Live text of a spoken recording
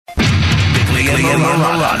Bickley and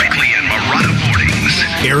Marotta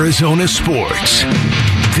mornings. Arizona sports.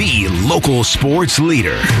 The local sports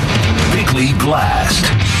leader. Bickley Blast.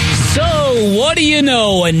 So, what do you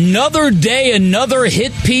know? Another day, another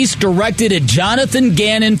hit piece directed at Jonathan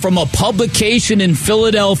Gannon from a publication in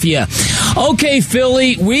Philadelphia. Okay,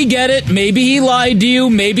 Philly, we get it. Maybe he lied to you.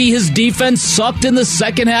 Maybe his defense sucked in the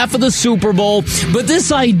second half of the Super Bowl. But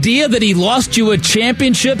this idea that he lost you a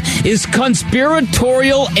championship is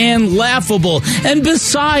conspiratorial and laughable. And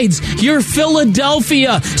besides, you're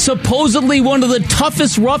Philadelphia, supposedly one of the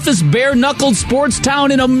toughest, roughest, bare-knuckled sports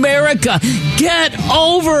town in America. Get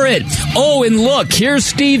over it. Oh, and look, here's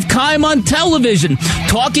Steve Keim on television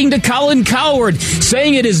talking to Colin Cowherd,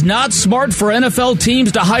 saying it is not smart for NFL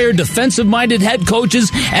teams to hire defensive-minded head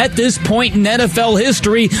coaches at this point in NFL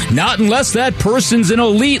history, not unless that person's an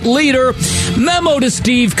elite leader. Memo to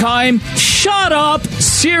Steve Keim, shut up.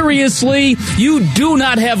 Seriously, you do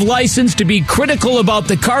not have license to be critical about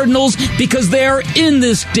the Cardinals because they are in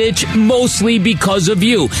this ditch mostly because of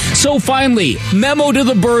you. So finally, memo to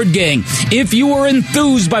the Bird Gang. If you were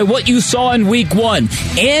enthused by what you saw in Week 1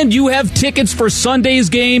 and you have tickets for Sunday's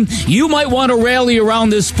game, you might want to rally around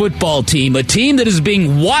this football team, a team that is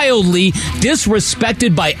being wildly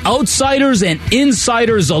disrespected by outsiders and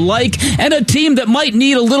insiders alike, and a team that might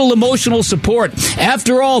need a little emotional support.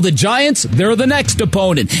 After all, the Giants, they're the next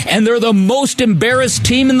opponent, and they're the most embarrassed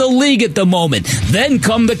team in the league at the moment. Then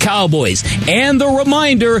come the Cowboys. And the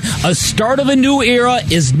reminder, a start of a new era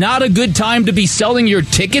is not a good time to be selling your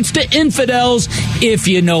tickets to infidels, if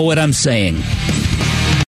you know what I'm saying.